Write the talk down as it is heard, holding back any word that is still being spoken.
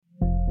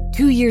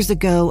2 years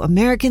ago,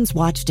 Americans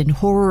watched in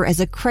horror as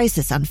a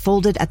crisis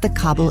unfolded at the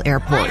Kabul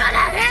airport.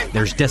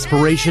 There's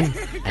desperation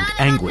and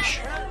anguish.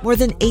 More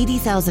than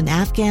 80,000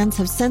 Afghans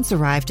have since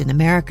arrived in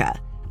America,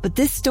 but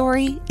this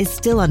story is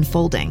still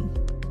unfolding.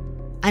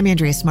 I'm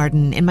Andrea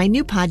Martin. In my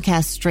new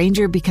podcast,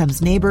 Stranger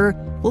Becomes Neighbor,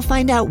 we'll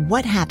find out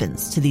what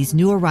happens to these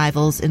new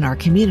arrivals in our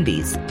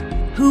communities.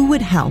 Who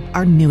would help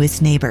our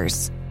newest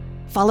neighbors?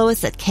 Follow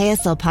us at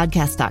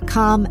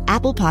kslpodcast.com,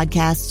 Apple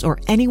Podcasts, or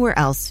anywhere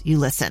else you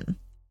listen.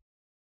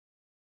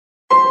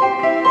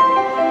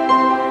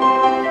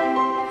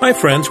 Hi,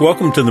 friends.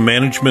 Welcome to the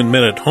Management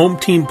Minute Home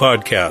Team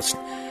Podcast,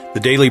 the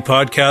daily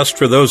podcast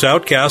for those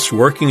outcasts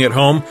working at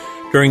home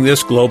during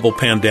this global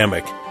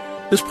pandemic.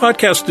 This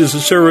podcast is a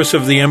service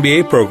of the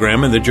MBA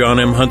program in the John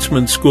M.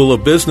 Huntsman School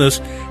of Business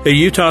at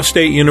Utah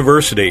State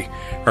University.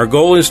 Our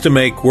goal is to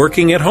make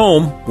working at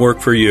home work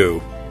for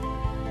you.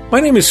 My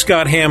name is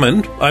Scott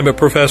Hammond. I'm a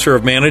professor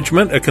of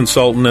management, a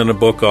consultant, and a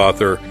book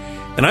author.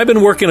 And I've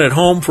been working at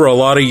home for a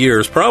lot of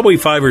years, probably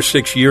 5 or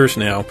 6 years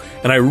now,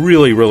 and I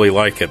really, really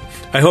like it.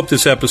 I hope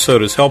this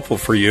episode is helpful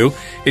for you.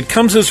 It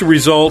comes as a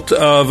result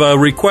of a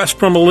request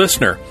from a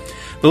listener.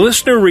 The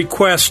listener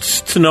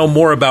requests to know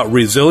more about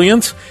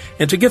resilience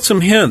and to get some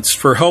hints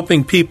for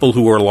helping people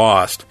who are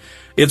lost.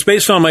 It's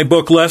based on my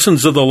book,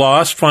 Lessons of the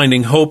Lost,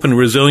 Finding Hope and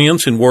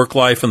Resilience in Work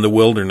Life in the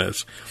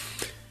Wilderness.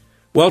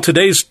 Well,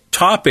 today's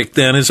topic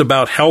then is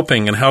about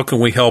helping and how can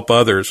we help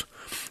others.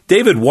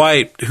 David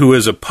White, who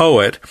is a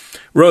poet,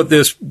 wrote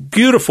this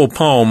beautiful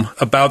poem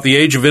about the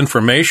age of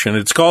information.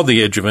 It's called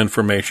The Age of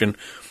Information.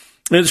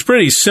 And it's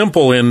pretty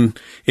simple and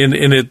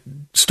it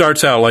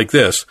starts out like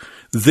this.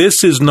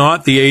 This is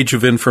not the age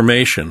of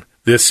information.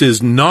 This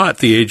is not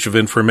the age of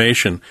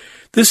information.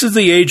 This is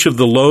the age of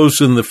the loaves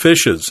and the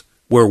fishes,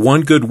 where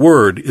one good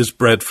word is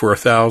bread for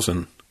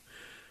 1,000.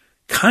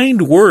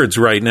 Kind words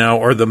right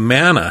now are the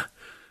manna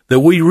that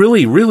we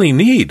really, really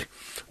need.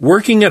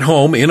 Working at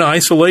home in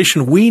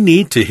isolation, we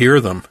need to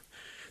hear them.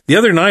 The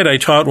other night, I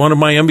taught one of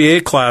my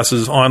MBA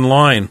classes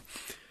online.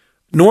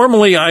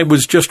 Normally, I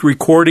was just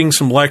recording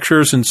some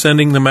lectures and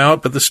sending them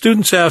out, but the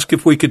students asked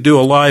if we could do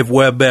a live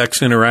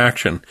WebEx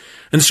interaction.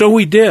 And so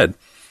we did.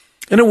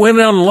 And it went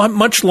on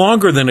much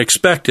longer than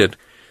expected.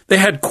 They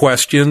had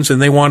questions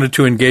and they wanted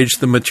to engage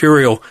the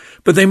material,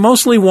 but they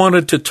mostly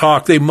wanted to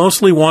talk. They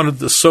mostly wanted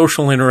the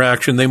social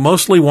interaction. They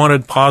mostly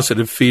wanted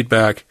positive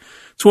feedback.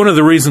 It's one of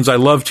the reasons I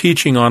love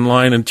teaching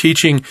online and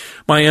teaching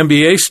my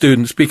MBA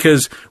students,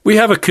 because we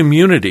have a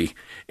community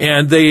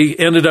and they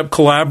ended up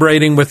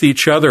collaborating with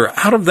each other.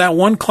 Out of that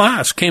one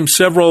class came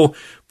several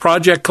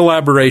project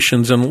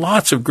collaborations and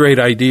lots of great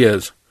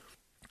ideas.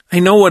 I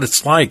know what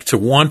it's like to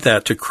want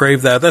that, to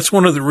crave that. That's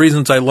one of the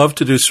reasons I love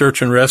to do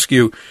search and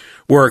rescue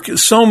work.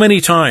 So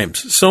many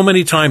times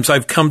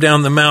I've come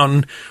down the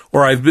mountain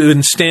or I've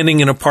been standing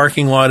in a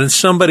parking lot and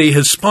somebody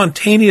has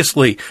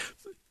spontaneously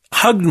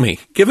hugged me,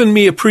 given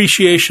me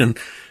appreciation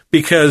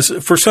because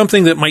for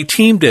something that my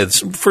team did,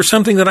 for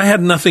something that I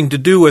had nothing to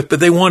do with, but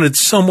they wanted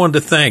someone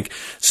to thank,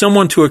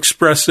 someone to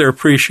express their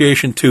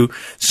appreciation to,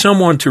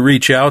 someone to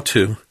reach out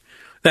to.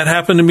 That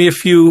happened to me a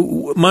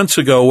few months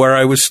ago where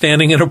I was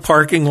standing in a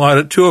parking lot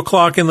at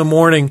 2:00 in the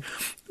morning.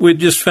 We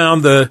just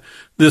found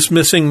this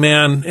missing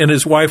man and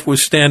his wife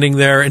was standing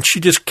there, and she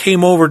just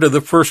came over to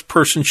the first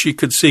person she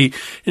could see,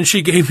 and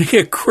she gave me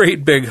a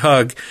great big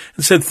hug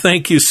and said,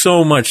 "Thank you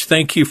so much.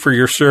 Thank you for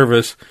your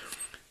service."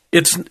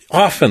 It's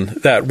often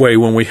that way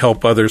when we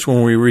help others,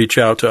 when we reach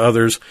out to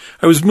others.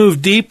 I was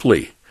moved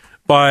deeply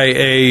by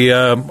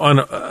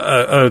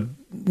a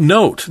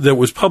note that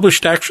was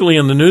published actually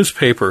in the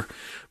newspaper,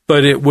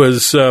 but it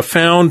was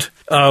found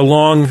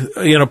along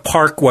in a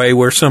parkway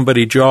where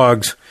somebody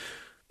jogs.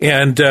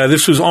 And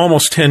this was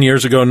almost 10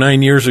 years ago,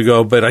 9 years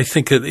ago, but I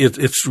think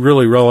it's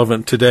really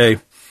relevant today.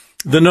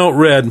 The note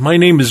read, "My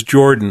name is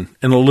Jordan,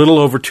 and a little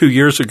over 2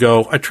 years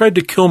ago, I tried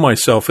to kill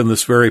myself in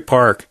this very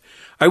park.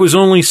 I was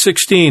only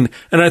 16,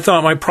 and I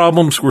thought my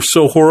problems were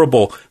so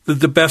horrible that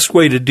the best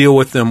way to deal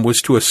with them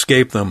was to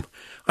escape them.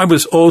 I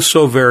was oh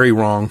so very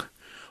wrong.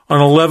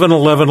 On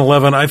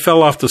 11/11/11, I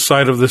fell off the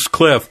side of this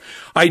cliff.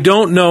 I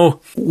don't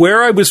know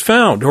where I was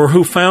found or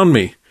who found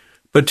me.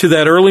 But to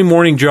that early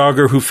morning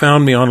jogger who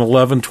found me on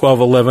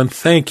 11/12/11,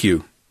 thank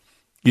you.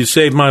 You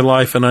saved my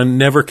life, and I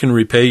never can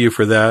repay you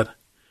for that.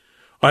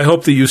 I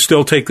hope that you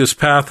still take this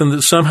path and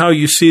that somehow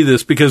you see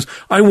this, because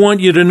I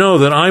want you to know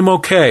that I'm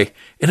okay,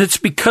 and it's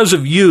because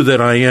of you that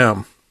I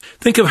am."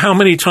 Think of how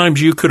many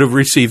times you could have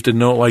received a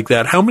note like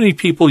that, how many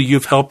people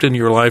you've helped in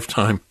your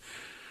lifetime.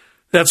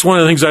 That's one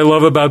of the things I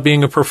love about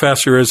being a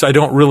professor is I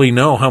don't really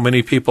know how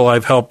many people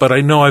I've helped, but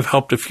I know I've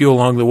helped a few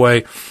along the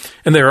way.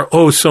 And there are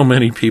oh so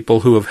many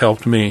people who have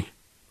helped me.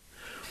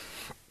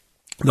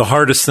 The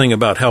hardest thing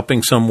about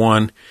helping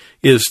someone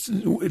is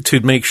to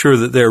make sure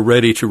that they're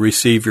ready to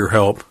receive your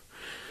help.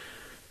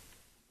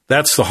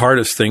 That's the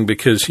hardest thing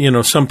because,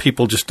 some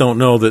people just don't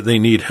know that they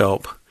need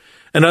help.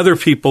 And other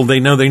people, they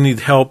know they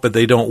need help, but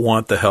they don't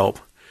want the help.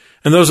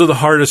 And those are the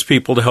hardest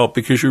people to help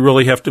because you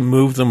really have to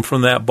move them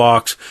from that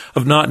box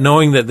of not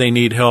knowing that they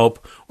need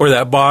help or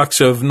that box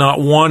of not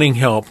wanting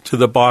help to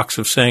the box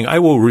of saying, I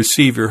will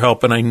receive your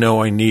help and I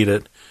know I need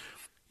it.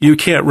 You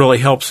can't really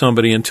help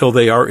somebody until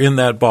they are in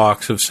that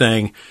box of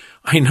saying,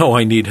 I know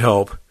I need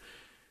help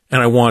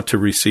and I want to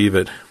receive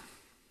it.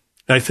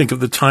 I think of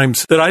the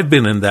times that I've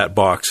been in that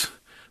box,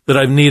 that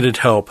I've needed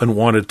help and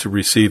wanted to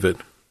receive it.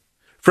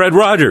 Fred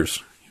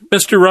Rogers,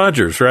 Mr.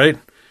 Rogers, right?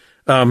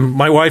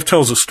 My wife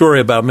tells a story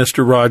about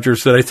Mr.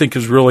 Rogers that I think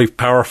is really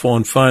powerful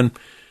and fun.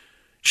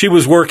 She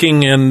was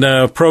working in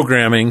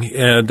programming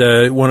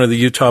at one of the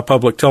Utah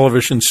public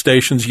television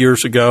stations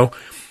years ago.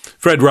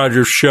 Fred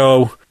Rogers'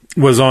 show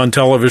was on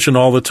television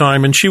all the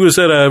time, and she was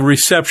at a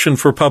reception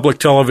for public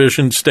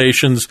television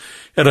stations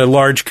at a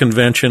large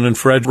convention, and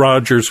Fred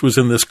Rogers was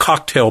in this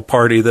cocktail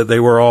party that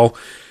they were all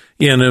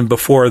in and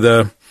before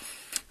the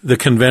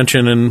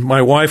convention, and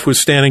my wife was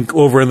standing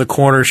over in the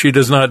corner. She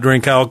does not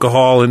drink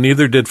alcohol, and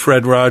neither did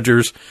Fred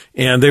Rogers,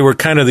 and they were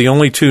kind of the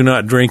only two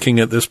not drinking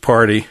at this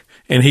party,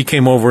 and he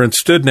came over and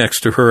stood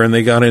next to her, and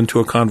they got into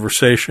a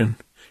conversation.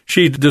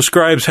 She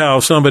describes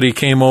how somebody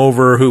came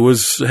over who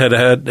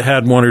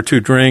had one or two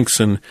drinks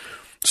and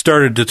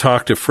started to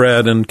talk to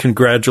Fred and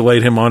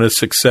congratulate him on his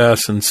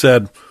success and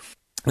said,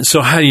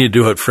 so how do you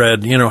do it,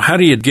 Fred? You know, how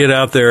do you get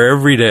out there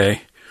every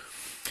day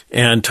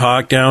and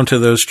talk down to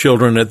those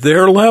children at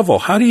their level?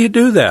 How do you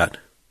do that?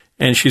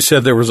 And she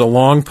said there was a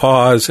long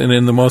pause, and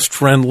in the most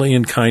friendly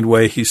and kind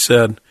way, he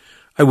said,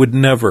 I would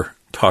never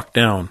talk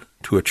down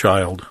to a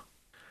child.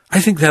 I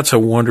think that's a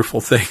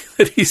wonderful thing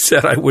that he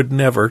said, I would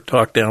never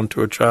talk down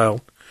to a child.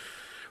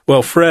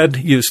 Well, Fred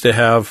used to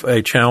have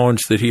a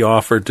challenge that he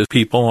offered to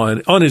people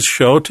on his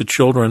show, to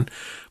children,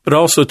 but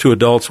also to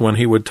adults when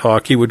he would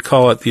talk. He would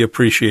call it the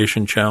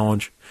Appreciation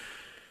Challenge.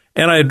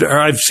 And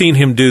I've seen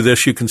him do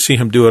this. You can see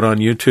him do it on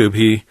YouTube.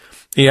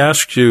 He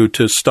asks you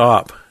to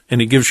stop,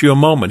 and he gives you a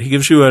moment. He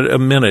gives you a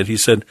minute. He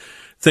said,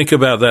 think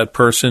about that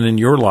person in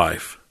your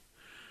life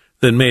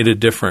that made a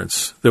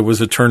difference, that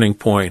was a turning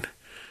point.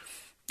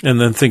 And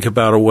then think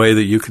about a way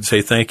that you could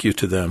say thank you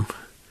to them.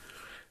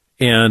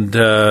 And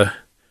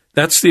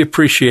that's the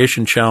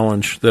appreciation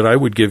challenge that I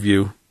would give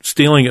you,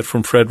 stealing it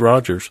from Fred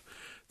Rogers.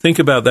 Think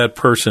about that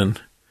person.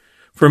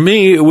 For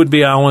me, it would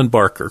be Alan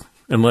Barker.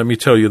 And let me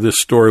tell you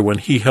this story when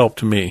he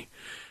helped me,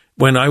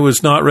 when I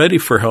was not ready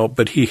for help,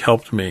 but he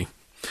helped me.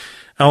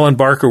 Alan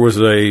Barker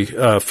was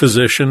a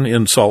physician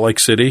in Salt Lake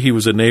City. He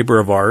was a neighbor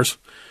of ours.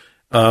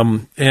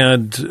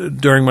 And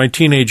during my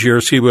teenage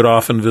years, he would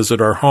often visit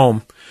our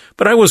home.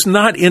 But I was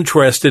not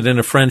interested in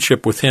a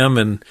friendship with him,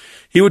 and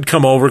he would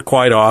come over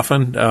quite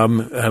often,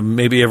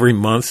 maybe every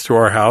month to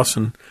our house,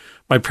 and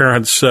my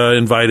parents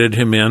invited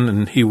him in,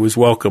 and he was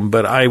welcome,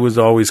 but I was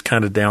always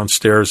kind of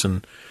downstairs,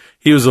 and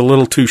he was a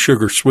little too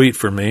sugar sweet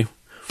for me.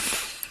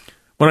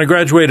 When I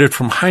graduated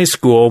from high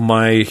school,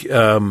 my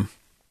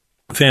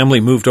family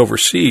moved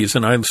overseas,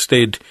 and I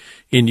stayed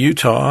in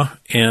Utah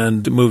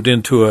and moved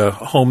into a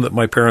home that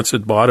my parents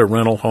had bought, a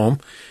rental home,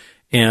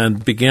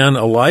 and began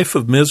a life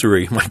of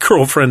misery. My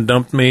girlfriend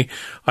dumped me.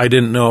 I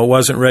didn't know. I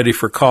wasn't ready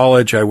for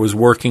college. I was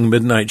working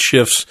midnight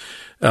shifts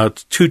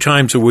 2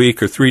 times a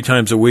week or 3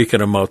 times a week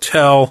at a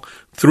motel.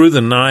 Through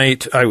the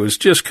night, I was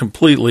just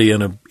completely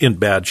in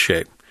bad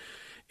shape.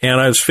 And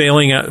I was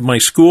failing at my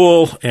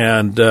school,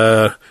 and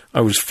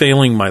I was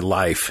failing my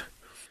life.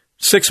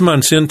 6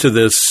 months into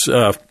this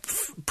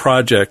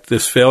project,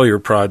 this failure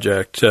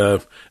project,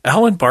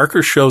 Alan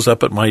Barker shows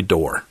up at my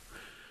door.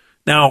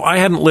 Now, I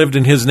hadn't lived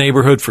in his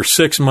neighborhood for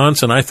 6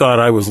 months, and I thought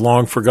I was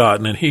long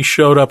forgotten, and he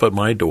showed up at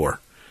my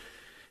door.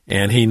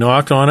 And he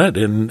knocked on it,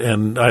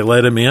 and I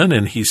let him in,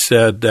 and he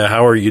said,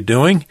 how are you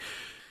doing?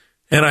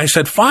 And I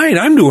said, fine,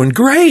 I'm doing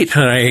great.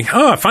 And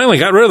I finally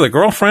got rid of the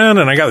girlfriend,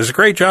 and I got this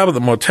great job at the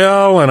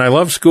motel, and I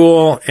love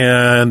school.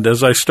 And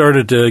as I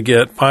started to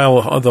get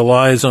pile the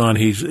lies on,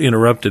 he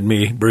interrupted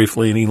me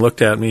briefly, and he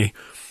looked at me,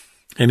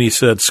 and he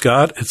said,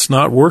 Scott, it's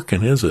not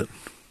working, is it?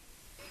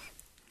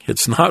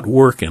 It's not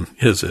working,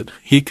 is it?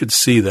 He could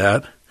see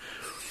that.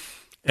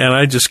 And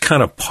I just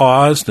kind of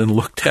paused and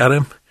looked at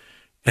him,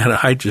 and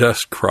I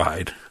just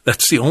cried.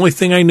 That's the only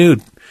thing I knew.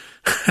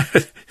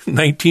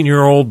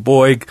 19-year-old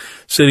boy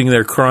sitting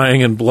there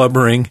crying and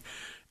blubbering.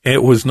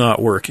 It was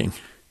not working.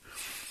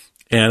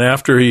 And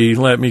after he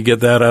let me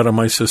get that out of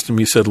my system,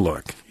 he said,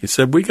 look, he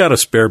said, we got a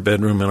spare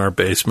bedroom in our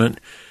basement,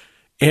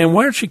 and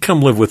why don't you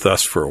come live with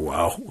us for a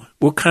while?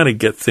 We'll kind of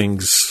get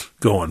things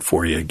going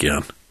for you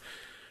again.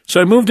 So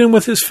I moved in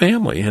with his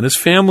family, and his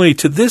family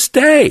to this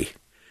day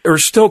are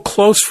still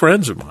close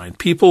friends of mine,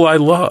 people I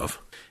love.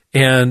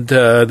 And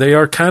they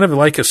are kind of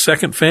like a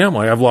second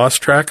family. I've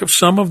lost track of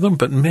some of them,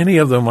 but many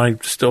of them I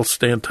still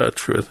stay in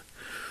touch with.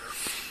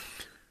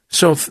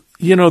 So,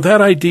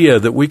 that idea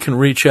that we can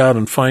reach out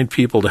and find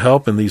people to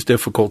help in these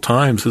difficult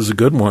times is a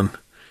good one.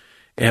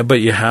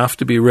 But you have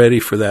to be ready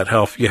for that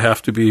help. You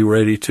have to be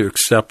ready to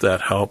accept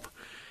that help.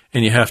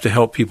 And you have to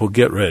help people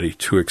get ready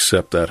to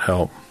accept that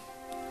help.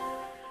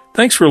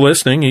 Thanks for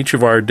listening. Each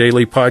of our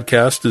daily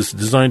podcasts is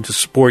designed to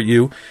support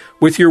you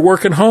with your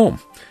work at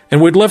home.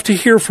 And we'd love to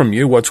hear from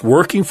you what's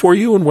working for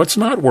you and what's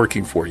not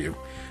working for you.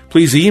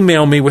 Please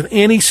email me with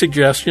any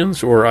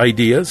suggestions or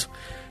ideas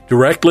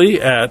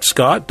directly at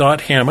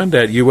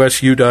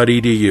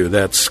scott.hammond@usu.edu.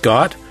 That's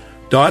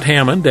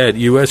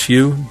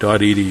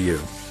scott.hammond@usu.edu.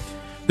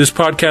 This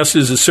podcast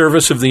is a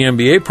service of the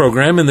MBA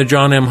program in the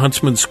John M.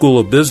 Huntsman School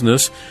of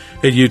Business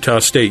at Utah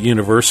State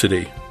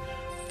University.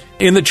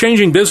 In the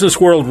changing business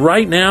world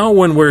right now,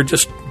 when we're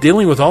just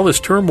dealing with all this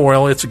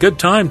turmoil, it's a good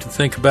time to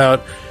think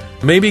about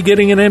maybe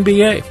getting an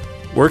MBA,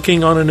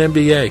 working on an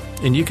MBA.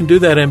 And you can do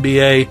that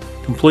MBA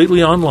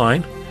completely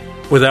online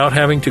without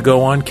having to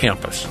go on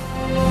campus.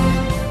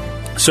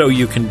 So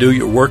you can do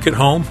your work at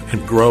home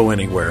and grow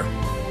anywhere.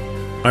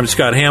 I'm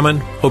Scott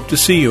Hammond. Hope to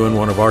see you in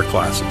one of our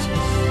classes.